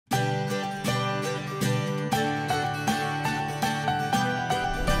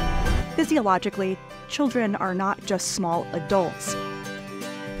Physiologically, children are not just small adults.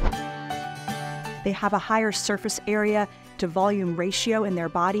 They have a higher surface area to volume ratio in their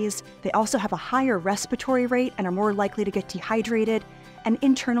bodies. They also have a higher respiratory rate and are more likely to get dehydrated. And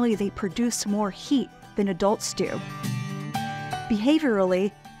internally, they produce more heat than adults do.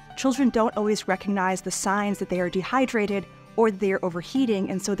 Behaviorally, children don't always recognize the signs that they are dehydrated or that they are overheating,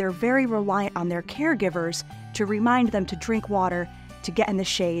 and so they're very reliant on their caregivers to remind them to drink water, to get in the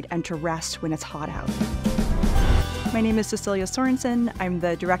shade, and to rest when it's hot out. My name is Cecilia Sorensen. I'm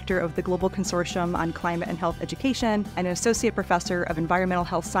the director of the Global Consortium on Climate and Health Education and an associate professor of environmental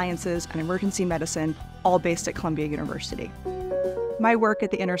health sciences and emergency medicine, all based at Columbia University. My work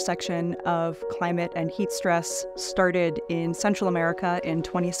at the intersection of climate and heat stress started in Central America in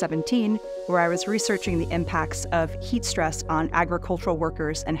 2017, where I was researching the impacts of heat stress on agricultural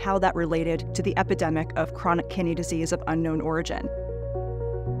workers and how that related to the epidemic of chronic kidney disease of unknown origin.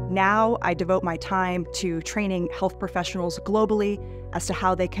 Now I devote my time to training health professionals globally as to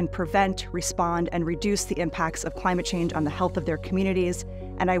how they can prevent, respond, and reduce the impacts of climate change on the health of their communities,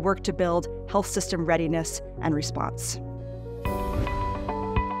 and I work to build health system readiness and response.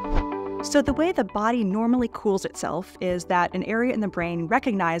 So the way the body normally cools itself is that an area in the brain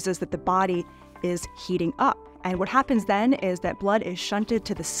recognizes that the body is heating up. And what happens then is that blood is shunted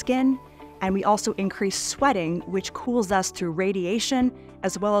to the skin, and we also increase sweating, which cools us through radiation,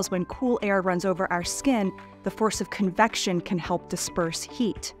 as well as when cool air runs over our skin, the force of convection can help disperse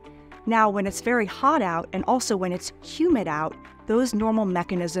heat. Now, when it's very hot out, and also when it's humid out, those normal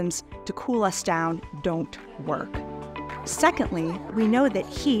mechanisms to cool us down don't work. Secondly, we know that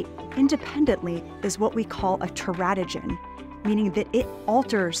heat independently is what we call a teratogen, meaning that it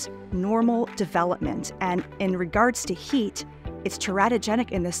alters normal development. And in regards to heat, it's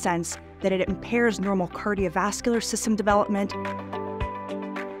teratogenic in the sense that it impairs normal cardiovascular system development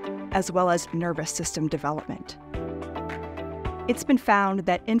as well as nervous system development. It's been found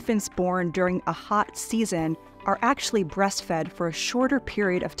that infants born during a hot season are actually breastfed for a shorter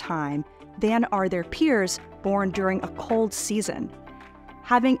period of time than are their peers born during a cold season.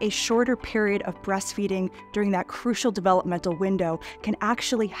 Having a shorter period of breastfeeding during that crucial developmental window can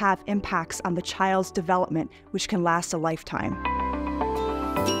actually have impacts on the child's development, which can last a lifetime.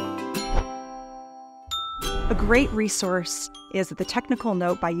 A great resource is the technical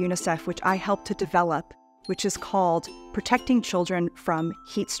note by UNICEF, which I helped to develop, which is called Protecting Children from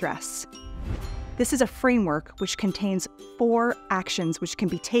Heat Stress. This is a framework which contains 4 actions which can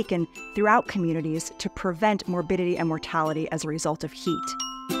be taken throughout communities to prevent morbidity and mortality as a result of heat.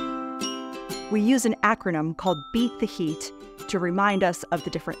 We use an acronym called Beat the Heat to remind us of the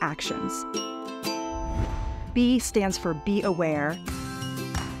different actions. B stands for Be Aware.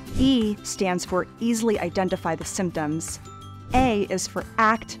 E stands for Easily Identify the Symptoms. A is for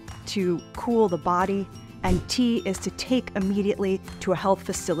Act to cool the body. And T is to take immediately to a health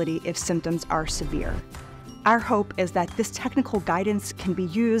facility if symptoms are severe. Our hope is that this technical guidance can be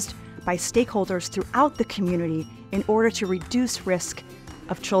used by stakeholders throughout the community in order to reduce risk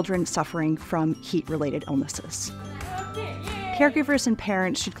of children suffering from heat-related illnesses. Caregivers and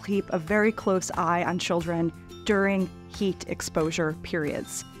parents should keep a very close eye on children during heat exposure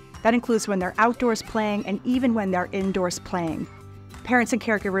periods. That includes when they're outdoors playing and even when they're indoors playing. Parents and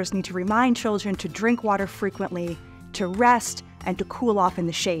caregivers need to remind children to drink water frequently, to rest, and to cool off in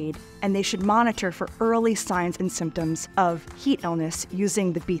the shade, and they should monitor for early signs and symptoms of heat illness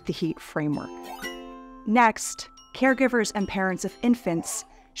using the Beat the Heat framework. Next, caregivers and parents of infants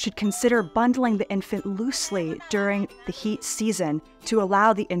should consider bundling the infant loosely during the heat season to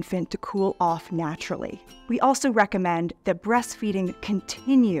allow the infant to cool off naturally. We also recommend that breastfeeding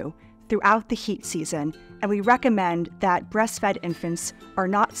continue throughout the heat season, and we recommend that breastfed infants are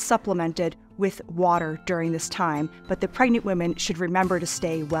not supplemented with water during this time, but the pregnant women should remember to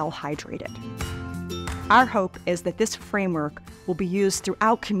stay well hydrated. Our hope is that this framework will be used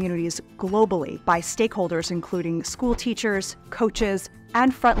throughout communities globally by stakeholders including school teachers, coaches,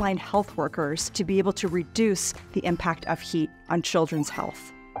 and frontline health workers to be able to reduce the impact of heat on children's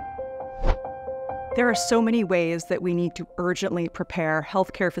health. There are so many ways that we need to urgently prepare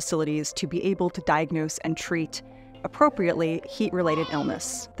healthcare facilities to be able to diagnose and treat appropriately heat-related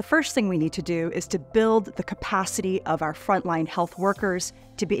illness. The first thing we need to do is to build the capacity of our frontline health workers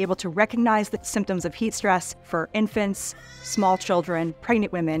to be able to recognize the symptoms of heat stress for infants, small children,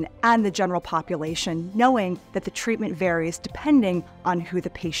 pregnant women, and the general population, knowing that the treatment varies depending on who the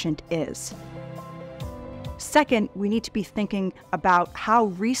patient is. Second, we need to be thinking about how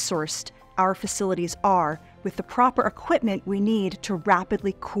resourced our facilities are with the proper equipment we need to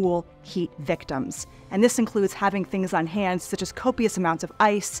rapidly cool heat victims. And this includes having things on hand such as copious amounts of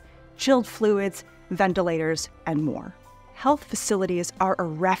ice, chilled fluids, ventilators, and more. Health facilities are a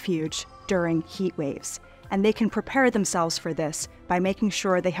refuge during heat waves, and they can prepare themselves for this by making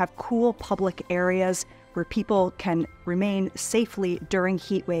sure they have cool public areas where people can remain safely during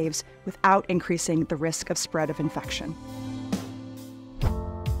heat waves without increasing the risk of spread of infection.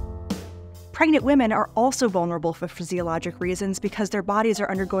 Pregnant women are also vulnerable for physiologic reasons because their bodies are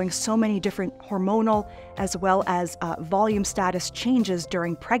undergoing so many different hormonal as well as volume status changes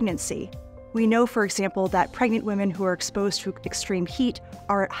during pregnancy. We know, for example, that pregnant women who are exposed to extreme heat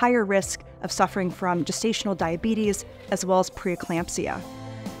are at higher risk of suffering from gestational diabetes as well as preeclampsia.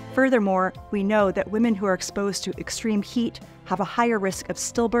 Furthermore, we know that women who are exposed to extreme heat have a higher risk of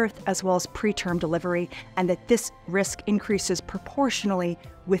stillbirth as well as preterm delivery, and that this risk increases proportionally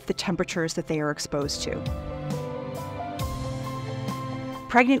with the temperatures that they are exposed to.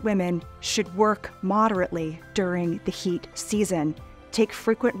 Pregnant women should work moderately during the heat season, take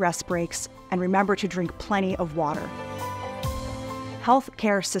frequent rest breaks, and remember to drink plenty of water.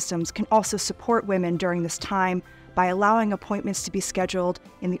 Healthcare systems can also support women during this time by allowing appointments to be scheduled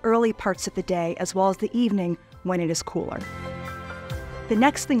in the early parts of the day as well as the evening when it is cooler. The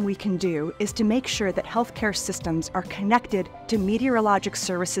next thing we can do is to make sure that healthcare systems are connected to meteorologic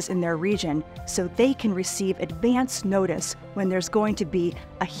services in their region so they can receive advance notice when there's going to be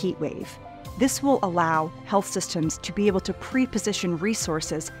a heat wave. This will allow health systems to be able to pre-position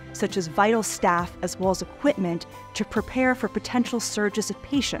resources such as vital staff as well as equipment to prepare for potential surges of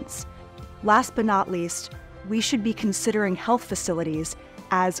patients. Last but not least, we should be considering health facilities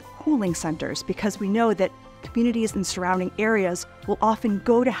as cooling centers because we know that communities in surrounding areas will often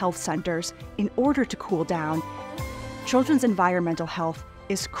go to health centers in order to cool down. Children's environmental health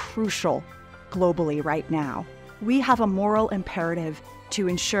is crucial globally right now. We have a moral imperative to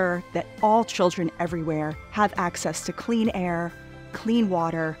ensure that all children everywhere have access to clean air, clean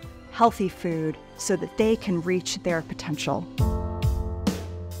water, healthy food, so that they can reach their potential.